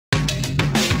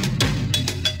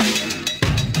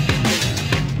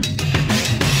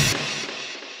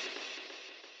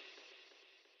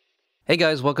Hey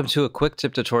guys, welcome to a quick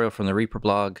tip tutorial from the ReaFIR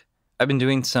blog. I've been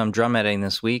doing some drum editing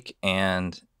this week,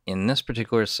 and in this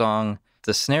particular song,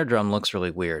 the snare drum looks really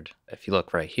weird. If you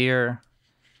look right here,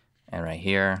 and right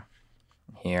here,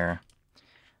 here,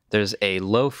 there's a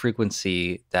low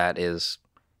frequency that is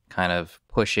kind of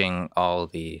pushing all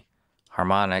the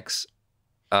harmonics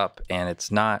up, and it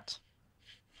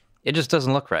just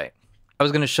doesn't look right. I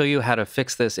was going to show you how to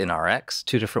fix this in RX,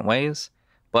 two different ways,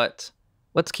 but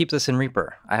let's keep this in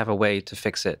ReaFIR. I have a way to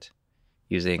fix it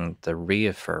using the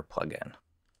ReaFIR plugin.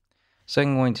 So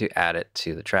I'm going to add it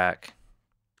to the track.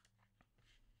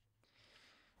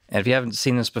 And if you haven't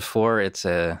seen this before, it's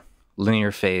a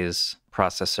linear phase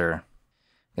processor. I'm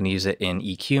going to use it in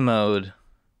EQ mode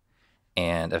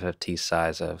and FFT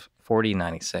size of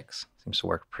 4096. Seems to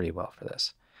work pretty well for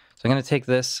this. So I'm going to take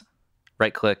this,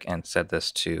 right click, and set this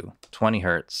to 20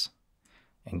 Hertz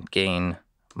and gain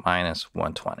minus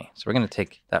 120. So we're going to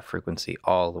take that frequency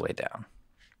all the way down.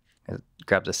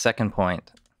 Grab the second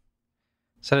point,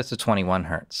 set it to 21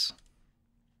 Hertz.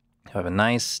 You have a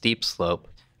nice steep slope.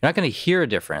 You're not going to hear a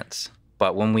difference,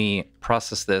 but when we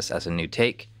process this as a new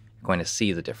take, you're going to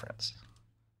see the difference.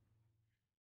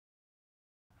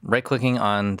 Right-clicking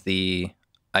on the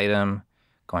item,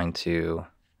 going to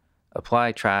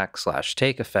apply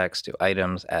track/take effects to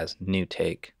items as new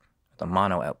take with a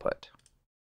mono output.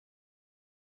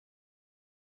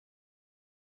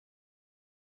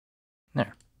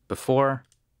 There, before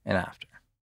and after.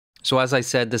 So as I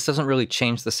said, this doesn't really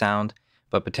change the sound,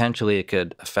 but potentially it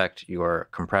could affect your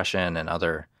compression and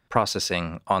other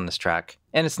processing on this track.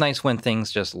 And it's nice when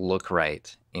things just look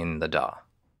right in the DAW.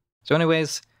 So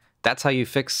anyways, that's how you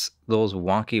fix those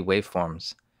wonky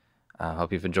waveforms. I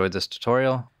hope you've enjoyed this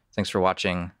tutorial. Thanks for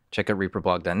watching. Check out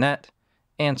reaperblog.net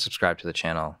and subscribe to the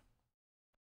channel